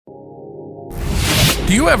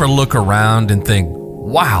Do you ever look around and think,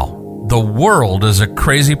 wow, the world is a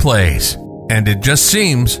crazy place, and it just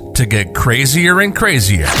seems to get crazier and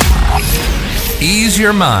crazier? Ease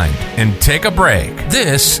your mind and take a break.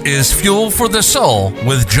 This is Fuel for the Soul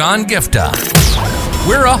with John Giftah.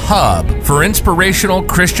 We're a hub for inspirational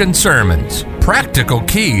Christian sermons, practical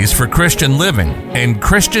keys for Christian living, and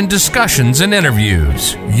Christian discussions and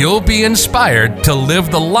interviews. You'll be inspired to live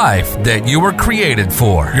the life that you were created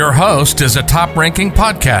for. Your host is a top-ranking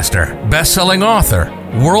podcaster, best-selling author,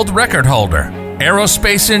 world record holder,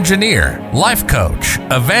 aerospace engineer, life coach,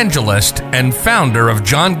 evangelist, and founder of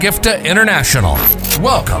John Giftah International.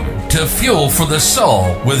 Welcome to Fuel for the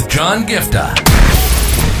Soul with John Giftah.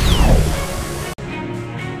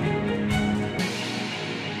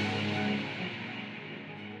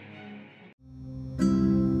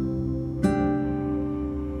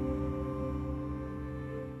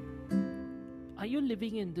 Are you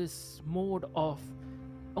living in this mode of,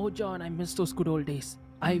 oh John, I miss those good old days.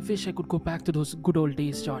 I wish I could go back to those good old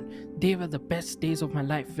days, John. They were the best days of my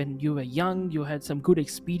life. When you were young, you had some good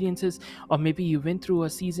experiences, or maybe you went through a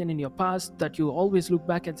season in your past that you always look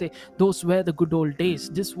back and say, those were the good old days.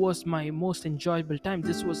 This was my most enjoyable time.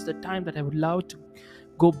 This was the time that I would love to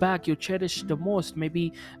go back, you cherish the most.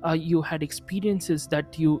 Maybe you had experiences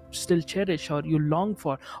that you still cherish or you long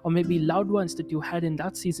for, or maybe loved ones that you had in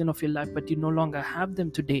that season of your life but you no longer have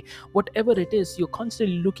them today. Whatever it is, you're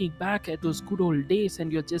constantly looking back at those good old days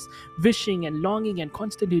and you're just wishing and longing and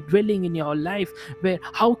constantly dwelling in your life where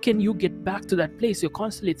how can you get back to that place? You're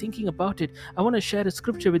constantly thinking about it. I want to share a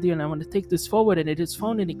scripture with you and I want to take this forward, and it is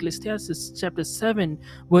found in Ecclesiastes chapter 7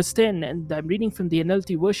 verse 10, and I'm reading from the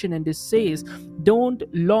NLT version, and it says, don't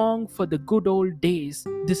long for the good old days.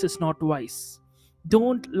 This is not wise.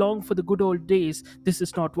 Don't long for the good old days. This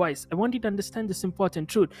is not wise. I want you to understand this important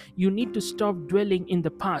truth. You need to stop dwelling in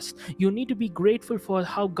the past. You need to be grateful for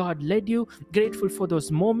how God led you, grateful for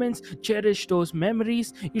those moments, cherish those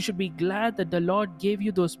memories. You should be glad that the Lord gave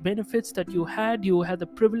you those benefits that you had. You had the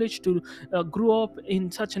privilege to grow up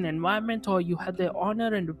in such an environment, or you had the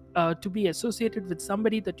honor and to be associated with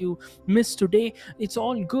somebody that you miss today. It's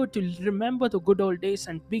all good to remember the good old days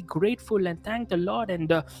and be grateful and thank the Lord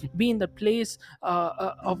and be in the place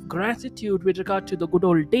of gratitude with regard to the good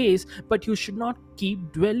old days, but you should not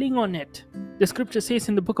keep dwelling on it. The scripture says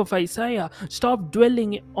in the book of Isaiah, stop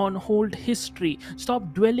dwelling on old history.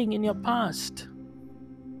 Stop dwelling in your past.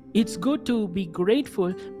 It's good to be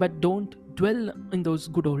grateful, but don't dwell in those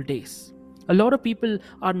good old days. A lot of people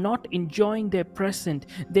are not enjoying their present.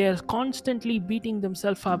 They are constantly beating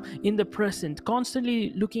themselves up in the present,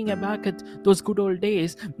 constantly looking back at those good old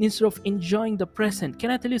days instead of enjoying the present. Can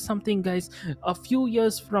I tell you something, guys? A few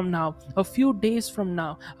years from now, a few days from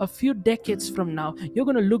now, a few decades from now, you're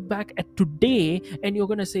going to look back at today and you're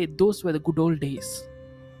going to say, those were the good old days.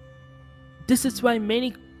 This is why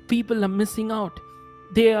many people are missing out.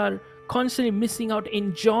 They are constantly missing out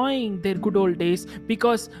enjoying their good old days,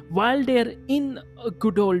 because while they're in a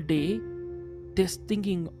good old day, they're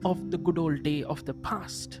thinking of the good old day of the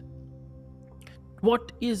past.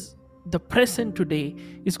 What is the present today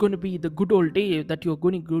is going to be the good old day that you're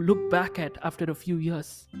going to look back at after a few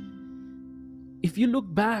years. If you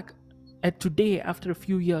look back at today after a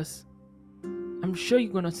few years, I'm sure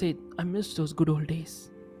you're going to say, I miss those good old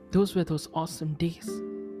days. Those were those awesome days.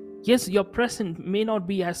 Yes, your present may not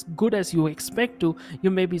be as good as you expect to.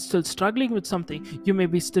 You may be still struggling with something. You may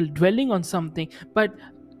be still dwelling on something. But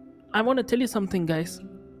I want to tell you something, guys.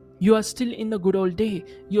 You are still in a good old day.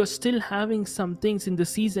 You are still having some things in the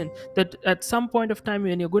season that at some point of time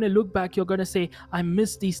when you're going to look back, you're going to say, I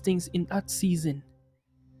miss these things in that season.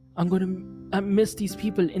 I miss these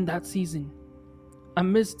people in that season. I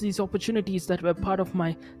miss these opportunities that were part of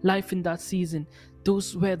my life in that season.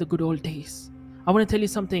 Those were the good old days. I want to tell you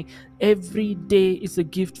something. Every day is a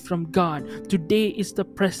gift from God. Today is the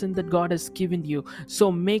present that God has given you.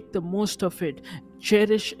 So make the most of it.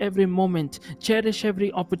 Cherish every moment. Cherish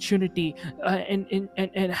every opportunity.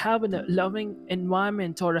 And have a loving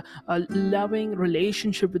environment or a loving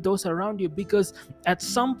relationship with those around you. Because at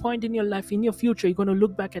some point in your life, in your future, you're going to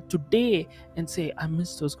look back at today and say, I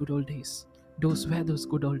miss those good old days. Those were those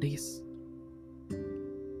good old days.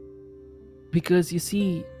 Because you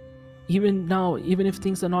see, even now, even if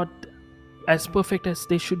things are not as perfect as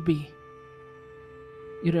they should be,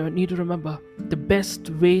 you need to remember the best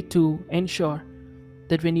way to ensure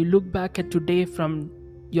that when you look back at today from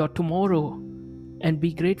your tomorrow and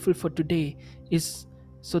be grateful for today is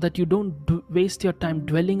so that you don't waste your time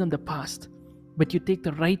dwelling on the past, but you take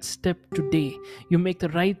the right step today. You make the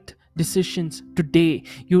right decisions today.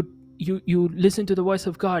 You you listen to the voice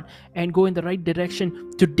of God and go in the right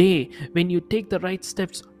direction today, when you take the right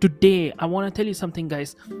steps today, I want to tell you something,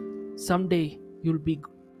 guys. Someday you'll be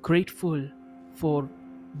grateful for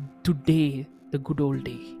today, the good old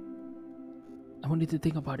day. I want you to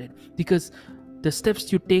think about it, because the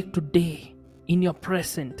steps you take today in your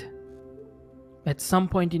present, at some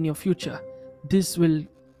point in your future, this will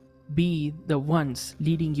be the ones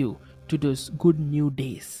leading you to those good new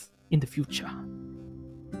days in the future.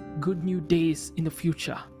 Good new days in the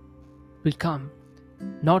future will come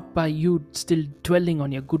not by you still dwelling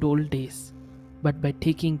on your good old days, but by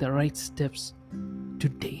taking the right steps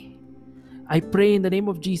today. I pray in the name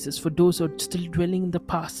of Jesus for those who are still dwelling in the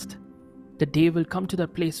past, that they will come to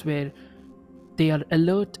that place where they are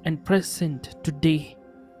alert and present today,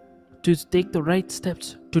 to take the right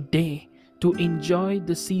steps today, to enjoy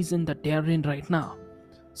the season that they are in right now,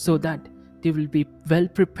 so that they will be well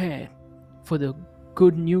prepared for the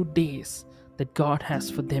good new days that God has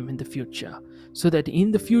for them in the future. So that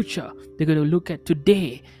in the future, they're going to look at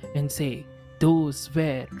today and say, those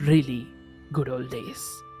were really good old days.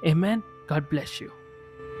 Amen. God bless you.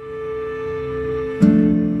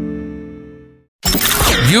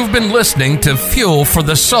 You've been listening to Fuel for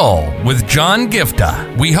the Soul with John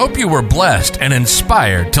Giftah. We hope you were blessed and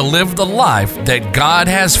inspired to live the life that God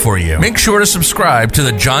has for you. Make sure to subscribe to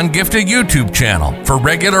the John Giftah YouTube channel for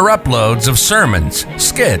regular uploads of sermons,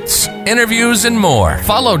 skits, interviews, and more.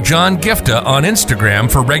 Follow John Giftah on Instagram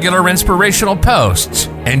for regular inspirational posts.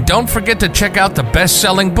 And don't forget to check out the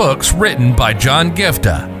best-selling books written by John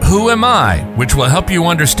Giftah, Who Am I?, which will help you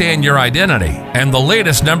understand your identity, and the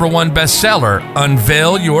latest #1 bestseller,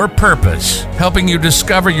 Unveil Your Purpose, helping you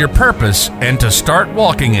discover your purpose and to start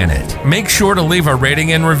walking in it. Make sure to leave a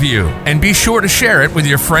rating and review, and be sure to share it with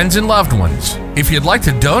your friends and loved ones. If you'd like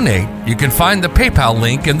to donate, you can find the PayPal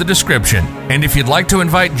link in the description. And if you'd like to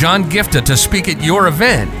invite John Giftah to speak at your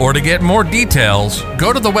event or to get more details,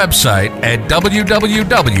 go to the website at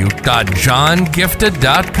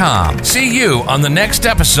www.johngiftah.com. See you on the next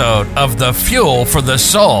episode of The Fuel for the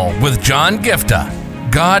Soul with John Giftah.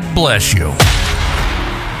 God bless you.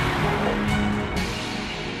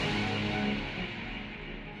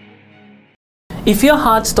 If your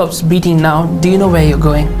heart stops beating now, do you know where you're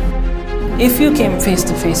going? If you came face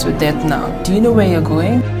to face with death now, do you know where you're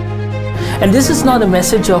going? And this is not a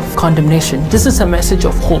message of condemnation. This is a message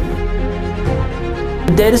of hope.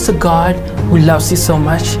 There is a God who loves you so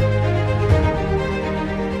much.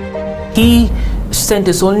 He sent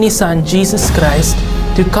His only Son, Jesus Christ,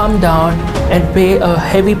 to come down and pay a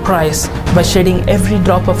heavy price by shedding every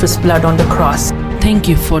drop of His blood on the cross. Thank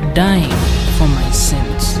you for dying for my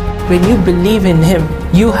sins. When you believe in Him,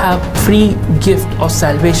 you have free gift of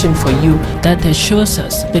salvation for you that assures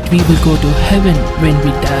us that we will go to heaven when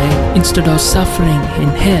we die instead of suffering in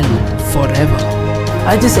hell forever.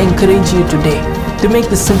 I just encourage you today to make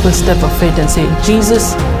the simple step of faith and say,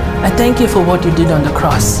 Jesus, I thank you for what you did on the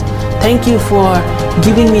cross. Thank you for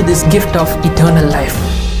giving me this gift of eternal life.